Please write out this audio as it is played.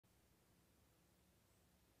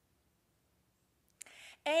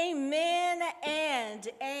Amen and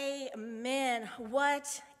amen.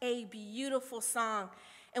 What a beautiful song,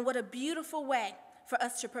 and what a beautiful way for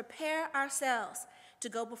us to prepare ourselves to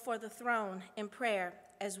go before the throne in prayer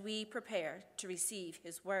as we prepare to receive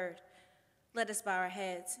his word. Let us bow our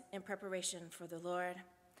heads in preparation for the Lord.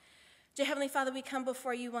 Dear Heavenly Father, we come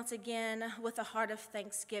before you once again with a heart of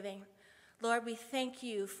thanksgiving. Lord, we thank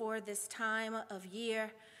you for this time of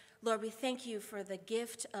year. Lord, we thank you for the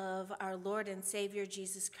gift of our Lord and Savior,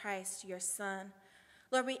 Jesus Christ, your Son.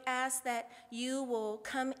 Lord, we ask that you will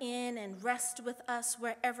come in and rest with us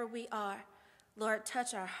wherever we are. Lord,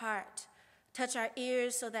 touch our heart, touch our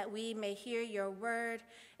ears so that we may hear your word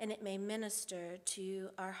and it may minister to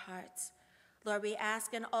our hearts. Lord, we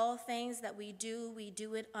ask in all things that we do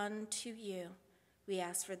it unto you. We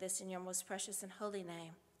ask for this in your most precious and holy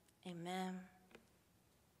name. Amen.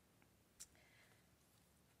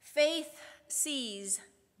 Faith sees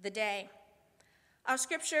the day. Our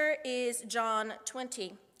scripture is John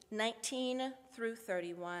 20, 19 through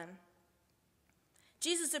 31.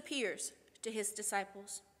 Jesus appears to his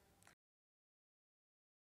disciples.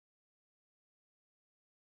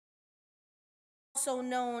 Also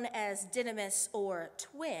known as Didymus or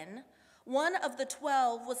twin, one of the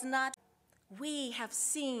 12 was not. We have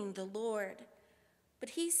seen the Lord. But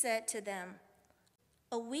he said to them,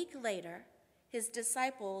 a week later, his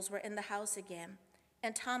disciples were in the house again,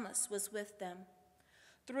 and Thomas was with them.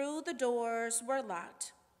 Though the doors were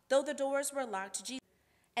locked, Jesus,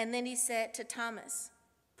 and then he said to Thomas,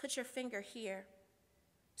 put your finger here.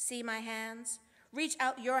 See my hands? Reach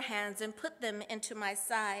out your hands and put them into my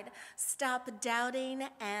side. Stop doubting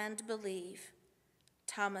and believe.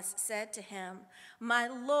 Thomas said to him, my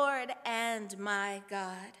Lord and my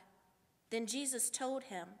God. Then Jesus told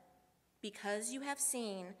him, because you have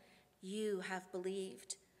seen, you have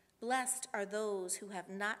believed. Blessed are those who have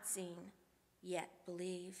not seen, yet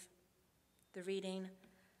believe. The reading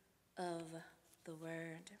of the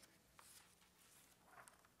word.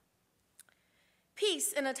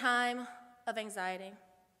 Peace in a time of anxiety.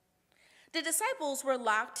 The disciples were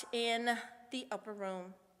locked in the upper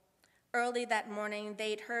room. Early that morning,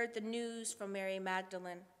 they'd heard the news from Mary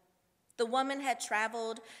Magdalene. The woman had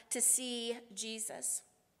traveled to see Jesus,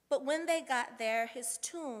 but when they got there, his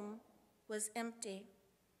tomb was empty.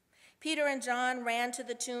 Peter and John ran to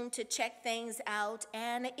the tomb to check things out,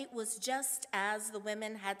 and it was just as the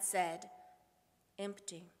women had said,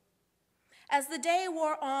 empty. As the day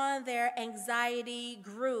wore on, their anxiety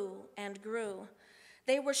grew and grew.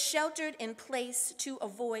 They were sheltered in place to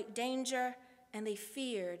avoid danger, and they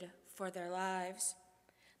feared for their lives.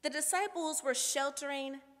 The disciples were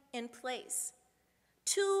sheltering in place.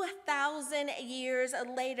 2,000 years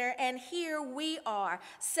later, and here we are,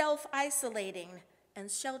 self-isolating and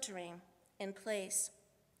sheltering in place.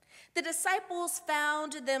 The disciples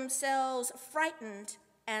found themselves frightened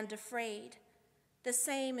and afraid. The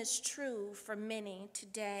same is true for many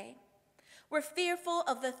today. We're fearful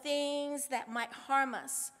of the things that might harm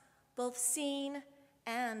us, both seen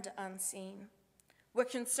and unseen. We're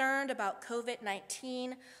concerned about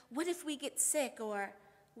COVID-19. What if we get sick, or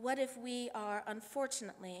what if we are,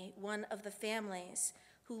 unfortunately, one of the families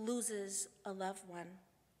who loses a loved one?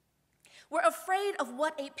 We're afraid of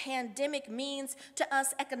what a pandemic means to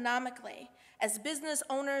us economically. As business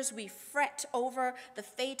owners, we fret over the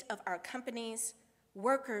fate of our companies.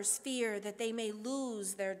 Workers fear that they may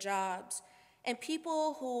lose their jobs. And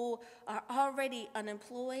people who are already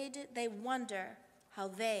unemployed, they wonder how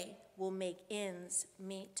they will make ends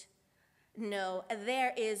meet. No,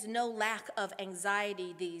 there is no lack of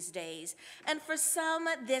anxiety these days. And for some,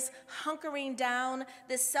 this hunkering down,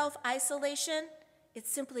 this self-isolation, it's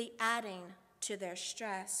simply adding to their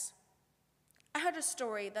stress. I heard a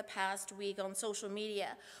story the past week on social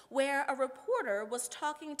media where a reporter was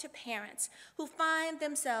talking to parents who find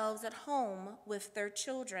themselves at home with their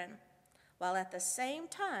children, while at the same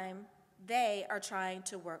time, they are trying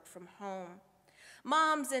to work from home.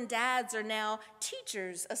 Moms and dads are now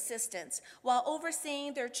teachers' assistants while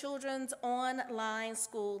overseeing their children's online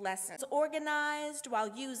school lessons, organized while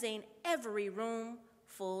using every room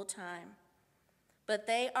full-time. But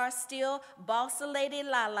they are still boss lady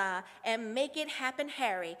Lala and make it happen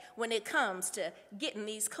Harry when it comes to getting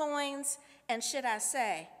these coins, and should I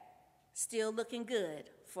say, still looking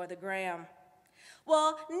good for the gram.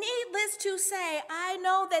 Well, needless to say, I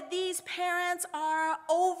know that these parents are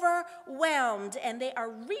overwhelmed and they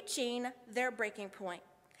are reaching their breaking point.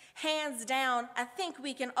 Hands down, I think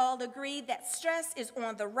we can all agree that stress is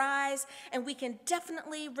on the rise, and we can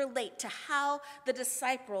definitely relate to how the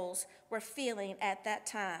disciples were feeling at that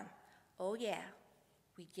time. Oh yeah,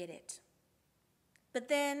 we get it. But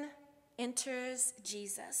then enters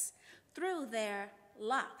Jesus through their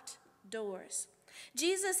locked doors.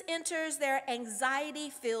 Jesus enters their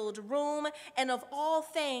anxiety-filled room, and of all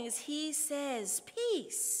things, he says,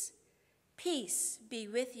 "Peace, peace be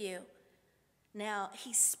with you." Now,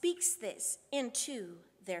 he speaks this into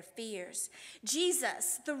their fears.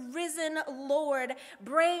 Jesus, the risen Lord,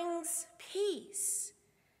 brings peace.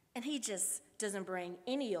 And he just doesn't bring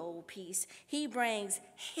any old peace. He brings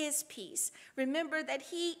his peace. Remember that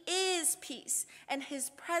he is peace, and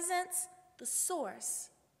his presence, the source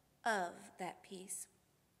of that peace.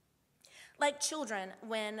 Like children,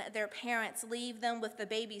 when their parents leave them with the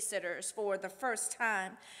babysitters for the first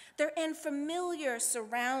time, they're in familiar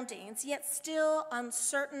surroundings, yet still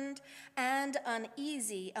uncertain and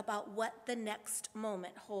uneasy about what the next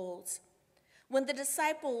moment holds. When the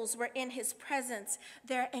disciples were in his presence,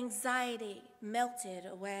 their anxiety melted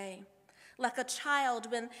away. Like a child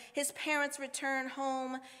when his parents return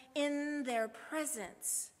home, in their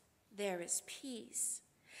presence, there is peace.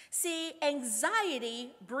 See,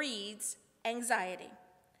 anxiety breeds anxiety.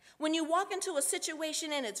 When you walk into a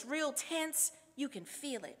situation and it's real tense, you can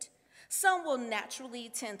feel it. Some will naturally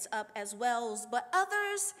tense up as well, but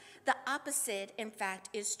others, the opposite, in fact,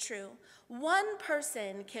 is true. One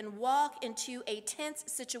person can walk into a tense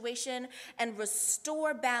situation and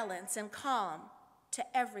restore balance and calm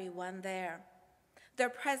to everyone there. Their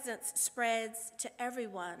presence spreads to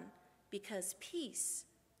everyone because peace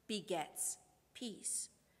begets peace.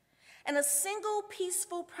 And a single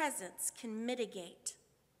peaceful presence can mitigate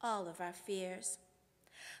all of our fears.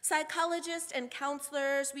 Psychologists and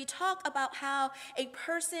counselors, we talk about how a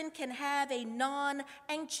person can have a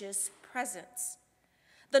non-anxious presence.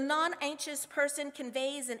 The non-anxious person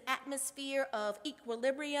conveys an atmosphere of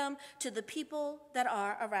equilibrium to the people that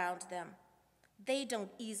are around them. They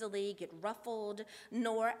don't easily get ruffled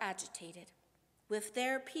nor agitated. With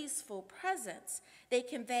their peaceful presence, they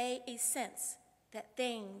convey a sense that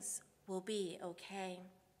things will be okay.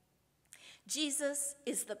 Jesus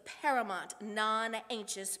is the paramount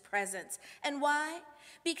non-anxious presence. And why?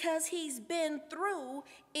 Because he's been through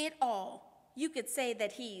it all. You could say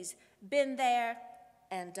that he's been there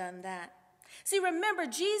and done that. See, remember,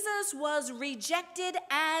 Jesus was rejected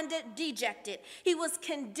and dejected. He was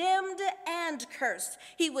condemned and cursed.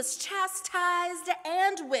 He was chastised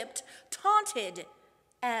and whipped, taunted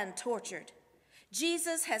and tortured.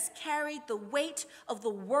 Jesus has carried the weight of the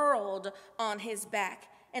world on his back.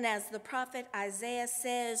 And as the prophet Isaiah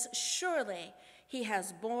says, surely he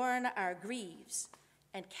has borne our griefs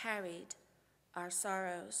and carried our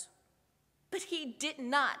sorrows. But he did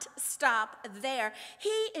not stop there.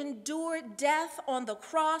 He endured death on the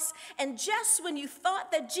cross, and just when you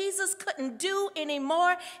thought that Jesus couldn't do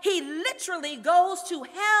anymore, he literally goes to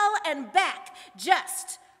hell and back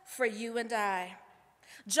just for you and I.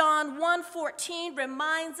 John 1:14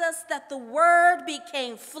 reminds us that the Word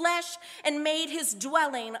became flesh and made his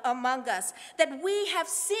dwelling among us, that we have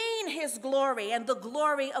seen his glory and the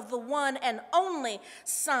glory of the one and only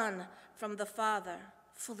Son from the Father,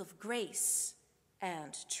 full of grace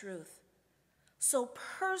and truth. So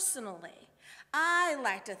personally, I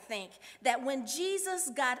like to think that when Jesus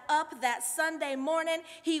got up that Sunday morning,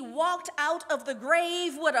 he walked out of the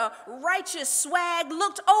grave with a righteous swag,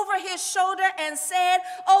 looked over his shoulder and said,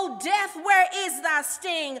 "O death, where is thy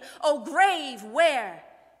sting? O grave, where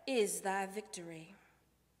is thy victory?"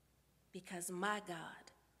 Because my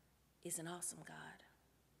God is an awesome God.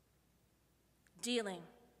 Dealing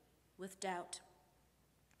with doubt.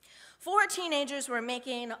 4 teenagers were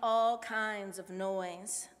making all kinds of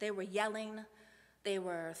noise. They were yelling, they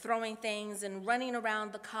were throwing things and running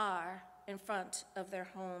around the car in front of their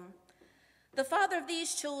home. The father of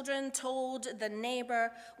these children told the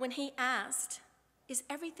neighbor when he asked, "Is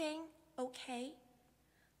everything okay?"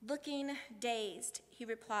 Looking dazed, he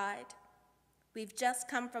replied, "We've just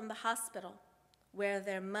come from the hospital where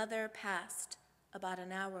their mother passed about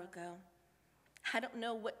an hour ago. I don't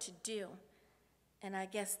know what to do, and I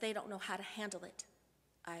guess they don't know how to handle it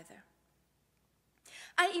either."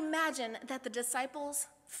 I imagine that the disciples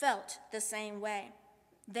felt the same way.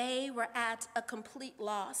 They were at a complete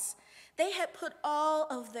loss. They had put all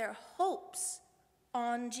of their hopes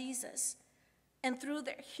on Jesus, and through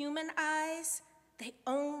their human eyes, they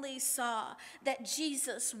only saw that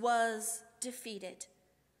Jesus was defeated.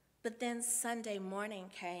 But then Sunday morning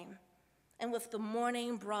came, and with the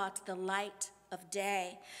morning brought the light of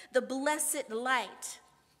day, the blessed light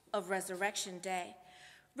of Resurrection Day.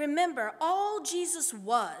 Remember, all Jesus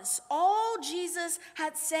was, all Jesus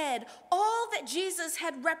had said, all that Jesus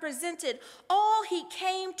had represented, all he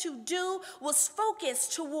came to do was focus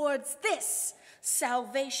towards this,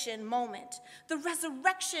 salvation moment. The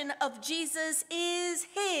resurrection of Jesus is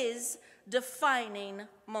his defining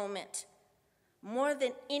moment. More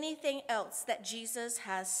than anything else that Jesus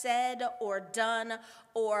has said or done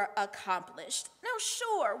or accomplished. Now,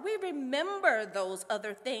 sure, we remember those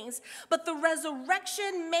other things, but the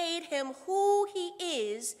resurrection made him who he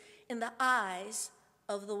is in the eyes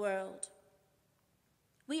of the world.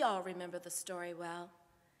 We all remember the story well.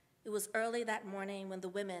 It was early that morning when the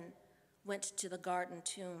women went to the garden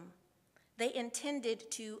tomb. They intended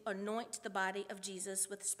to anoint the body of Jesus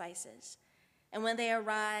with spices, and when they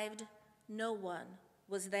arrived, no one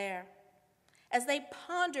was there. As they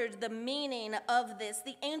pondered the meaning of this,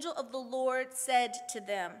 the angel of the Lord said to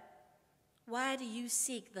them, "Why do you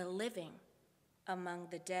seek the living among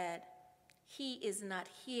the dead? He is not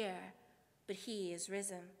here, but he is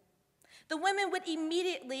risen." The women went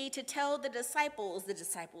immediately to tell the disciples. The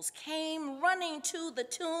disciples came running to the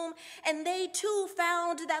tomb, and they too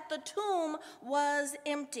found that the tomb was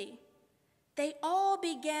empty. They all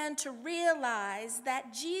began to realize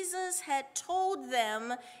that Jesus had told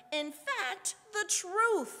them, in fact, the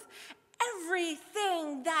truth.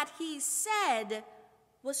 Everything that he said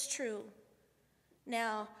was true.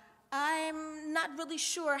 Now, I'm not really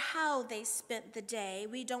sure how they spent the day.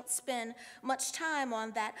 We don't spend much time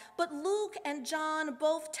on that. But Luke and John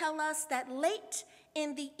both tell us that late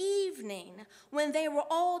in the evening, when they were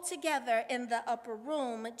all together in the upper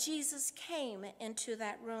room, Jesus came into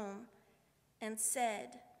that room and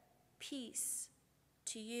said, "Peace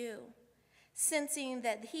to you." Sensing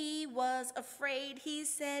that he was afraid, he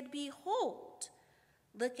said, "Behold,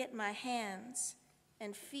 look at my hands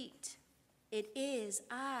and feet. It is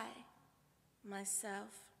I,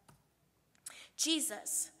 myself."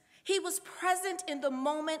 Jesus, he was present in the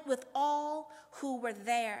moment with all who were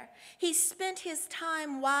there. He spent his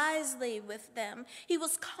time wisely with them. He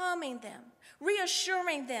was calming them,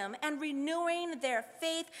 reassuring them, and renewing their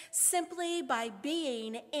faith simply by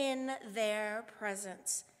being in their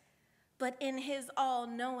presence. But in his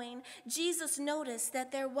all-knowing, Jesus noticed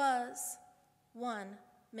that there was one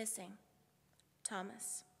missing: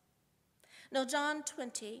 Thomas. Now, John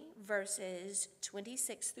 20, verses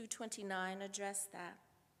 26 through 29 address that.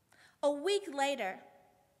 A week later,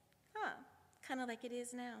 kind of like it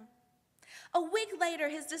is now. A week later,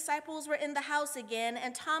 his disciples were in the house again,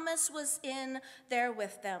 and Thomas was in there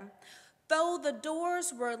with them. Though the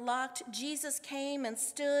doors were locked, Jesus came and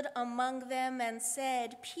stood among them and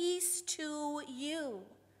said, "Peace to you."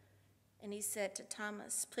 And he said to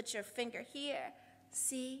Thomas, "Put your finger here.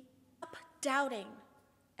 See? Stop doubting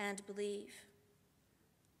and believe."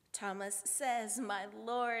 Thomas says, "My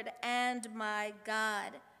Lord and my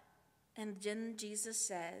God." And then Jesus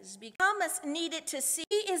says, Thomas needed to see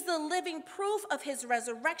he is the living proof of his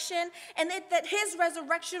resurrection, and that his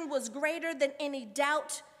resurrection was greater than any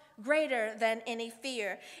doubt, greater than any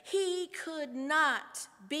fear. He could not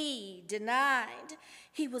be denied.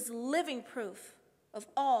 He was living proof of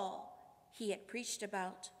all he had preached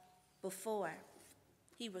about before.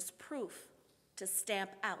 He was proof to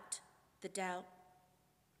stamp out the doubt.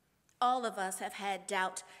 All of us have had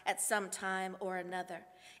doubt at some time or another.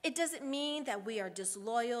 It doesn't mean that we are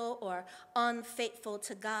disloyal or unfaithful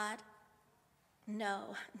to God.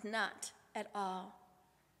 No, not at all.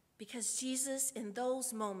 Because Jesus in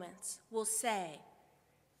those moments will say,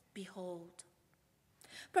 "Behold."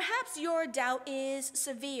 Perhaps your doubt is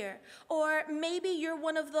severe, or maybe you're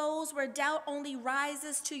one of those where doubt only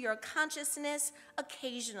rises to your consciousness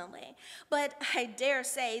occasionally. But I dare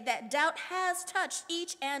say that doubt has touched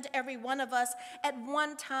each and every one of us at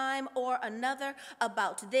one time or another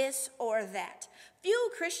about this or that.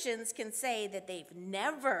 Few Christians can say that they've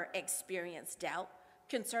never experienced doubt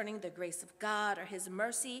concerning the grace of God or his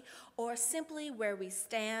mercy, or simply where we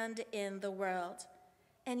stand in the world.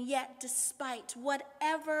 And yet, despite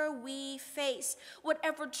whatever we face,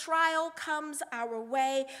 whatever trial comes our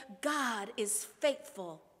way, God is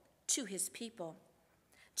faithful to his people.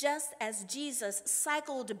 Just as Jesus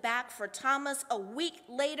cycled back for Thomas a week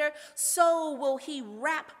later, so will he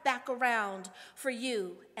wrap back around for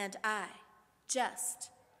you and I,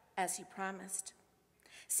 just as he promised.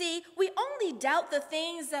 See, we only doubt the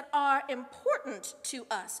things that are important to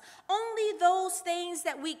us, only those things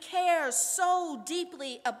that we care so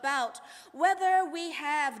deeply about. Whether we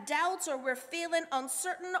have doubts or we're feeling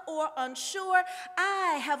uncertain or unsure,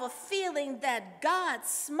 I have a feeling that God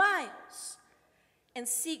smiles and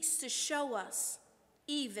seeks to show us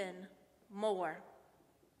even more.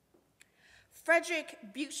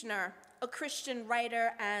 Frederick Buechner, a Christian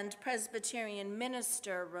writer and Presbyterian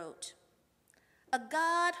minister, wrote, "A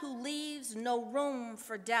God who leaves no room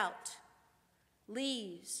for doubt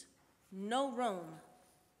leaves no room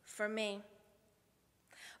for me.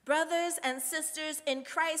 Brothers and sisters in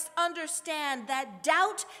Christ, understand that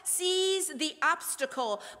doubt sees the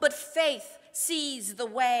obstacle, but faith sees the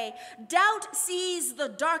way. Doubt sees the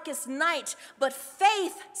darkest night, but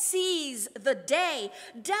faith sees the day.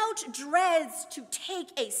 Doubt dreads to take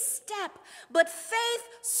a step, but faith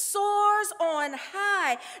soars on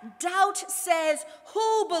high. Doubt says,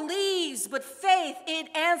 "Who believes?" But faith,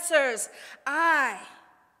 it answers, "I."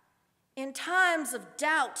 In times of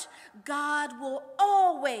doubt, God will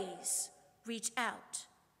always reach out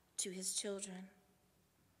to his children.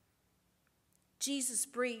 Jesus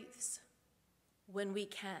breathes when we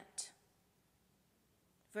can't.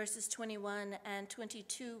 Verses 21 and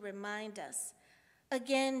 22 remind us.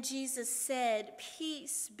 Again, Jesus said,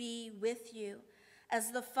 "Peace be with you.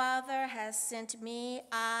 As the Father has sent me,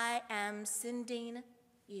 I am sending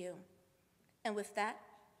you." And with that,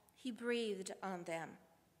 he breathed on them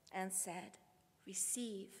and said,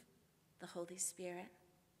 "Receive the Holy Spirit."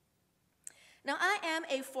 Now, I am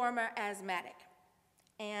a former asthmatic,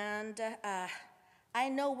 and I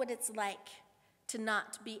know what it's like to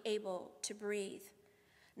not be able to breathe.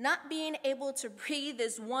 Not being able to breathe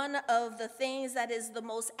is one of the things that is the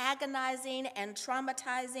most agonizing and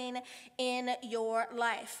traumatizing in your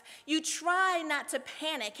life. You try not to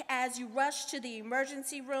panic as you rush to the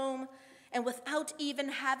emergency room, and without even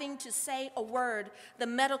having to say a word, the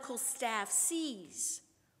medical staff sees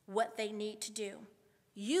what they need to do.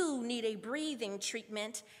 You need a breathing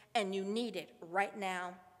treatment, and you need it right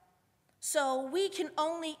now. So we can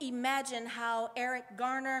only imagine how Eric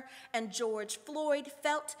Garner and George Floyd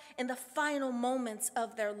felt in the final moments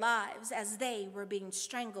of their lives as they were being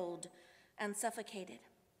strangled and suffocated.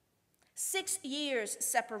 6 years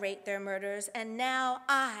separate their murders, and now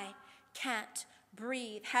 "I can't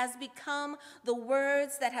breathe" has become the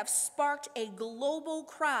words that have sparked a global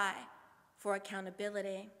cry for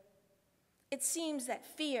accountability. It seems that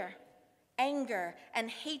fear, anger,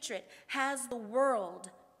 and hatred has the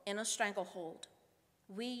world in a stranglehold.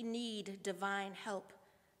 We need divine help,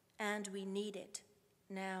 and we need it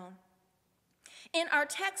now. In our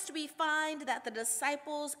text, we find that the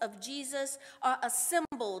disciples of Jesus are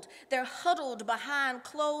assembled. They're huddled behind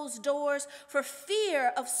closed doors for fear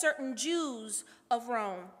of certain Jews of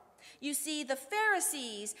Rome. You see, the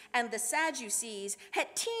Pharisees and the Sadducees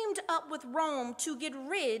had teamed up with Rome to get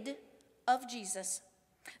rid of Jesus.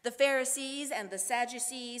 The Pharisees and the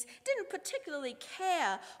Sadducees didn't particularly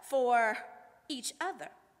care for each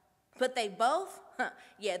other, but they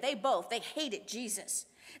hated Jesus.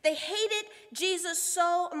 They hated Jesus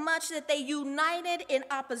so much that they united in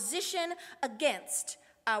opposition against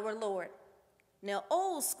our Lord. Now,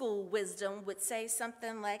 old school wisdom would say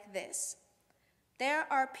something like this: there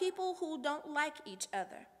are people who don't like each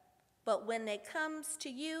other, but when it comes to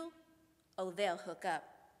you, they'll hook up.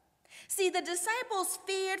 See, the disciples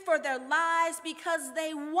feared for their lives because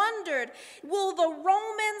they wondered, will the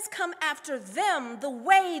Romans come after them the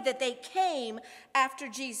way that they came after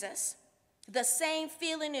Jesus? The same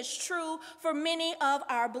feeling is true for many of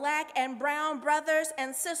our Black and brown brothers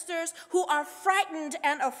and sisters who are frightened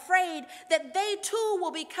and afraid that they too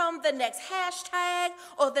will become the next hashtag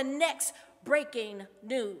or the next breaking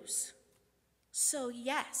news. So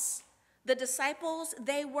yes, the disciples,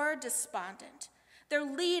 they were despondent. Their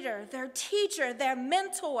leader, their teacher, their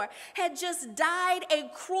mentor had just died a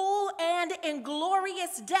cruel and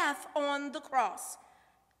inglorious death on the cross.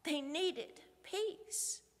 They needed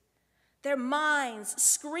peace. Their minds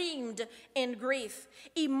screamed in grief.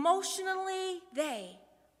 Emotionally, they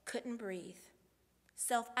couldn't breathe.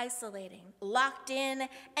 Self-isolating, locked in,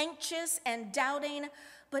 anxious and doubting,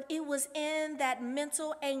 but it was in that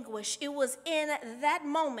mental anguish, it was in that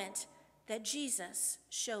moment that Jesus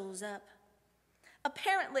shows up.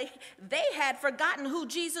 Apparently, they had forgotten who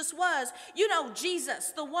Jesus was. You know,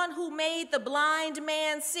 Jesus, the one who made the blind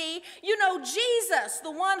man see. You know, Jesus,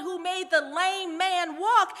 the one who made the lame man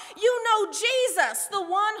walk. You know, Jesus, the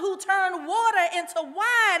one who turned water into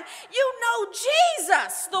wine. You know,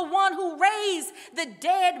 Jesus, the one who raised the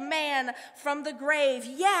dead man from the grave.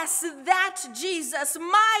 Yes, that Jesus,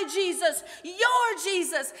 my Jesus, your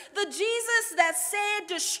Jesus, the Jesus that said,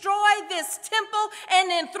 destroy this temple,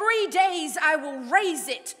 and in 3 days I will raise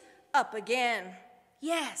it up again.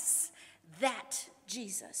 Yes, that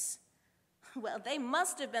Jesus. Well, they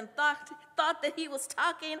must have been thought that he was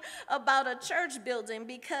talking about a church building,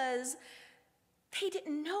 because they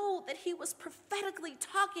didn't know that he was prophetically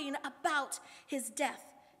talking about his death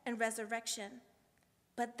and resurrection.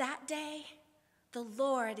 But that day, the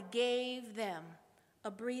Lord gave them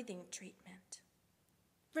a breathing treatment.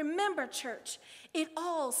 Remember, church, it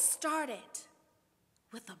all started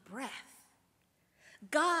with a breath.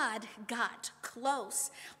 God got close,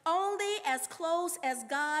 only as close as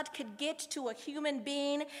God could get to a human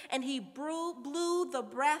being, and he blew the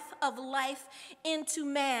breath of life into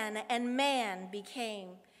man, and man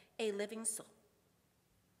became a living soul.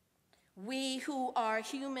 We who are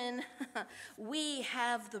human, we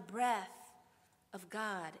have the breath of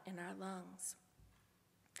God in our lungs.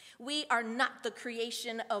 We are not the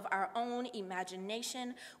creation of our own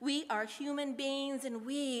imagination. We are human beings, and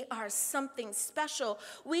we are something special.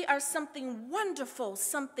 We are something wonderful,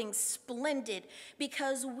 something splendid,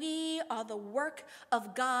 because we are the work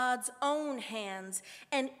of God's own hands.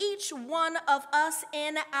 And each one of us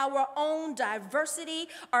in our own diversity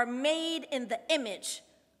are made in the image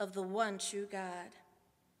of the one true God.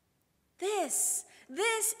 This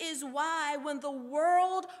is why when the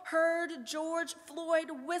world heard George Floyd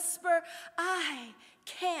whisper, "I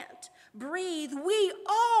can't breathe," we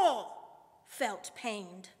all felt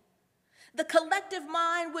pained. The collective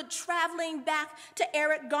mind went traveling back to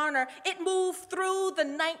Eric Garner. It moved through the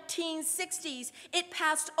 1960s. It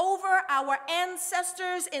passed over our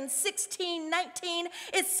ancestors in 1619.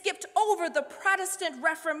 It skipped over the Protestant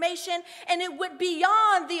Reformation, and it went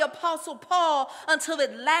beyond the Apostle Paul until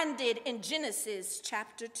it landed in Genesis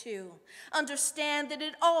chapter 2. Understand that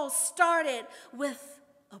it all started with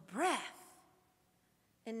a breath,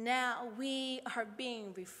 and now we are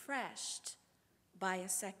being refreshed by a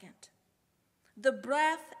second. The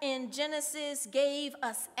breath in Genesis gave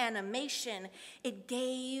us animation. It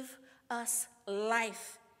gave us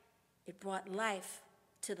life. It brought life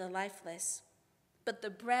to the lifeless. But the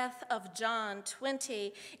breath of John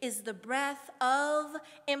 20 is the breath of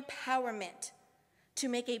empowerment, to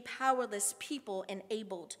make a powerless people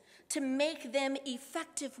enabled, to make them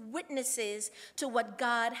effective witnesses to what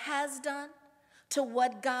God has done, to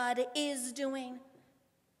what God is doing,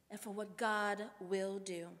 and for what God will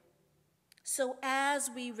do. So as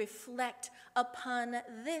we reflect upon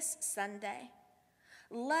this Sunday,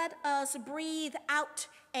 let us breathe out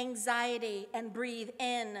anxiety and breathe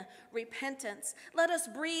in repentance. Let us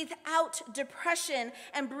breathe out depression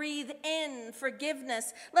and breathe in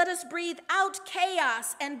forgiveness. Let us breathe out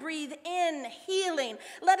chaos and breathe in healing.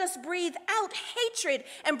 Let us breathe out hatred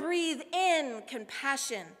and breathe in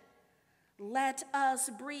compassion. Let us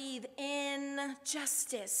breathe in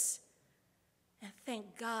justice. And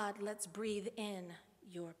thank God, let's breathe in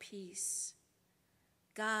your peace.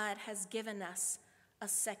 God has given us a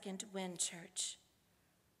second wind, church.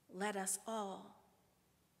 Let us all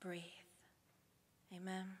breathe.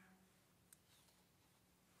 Amen.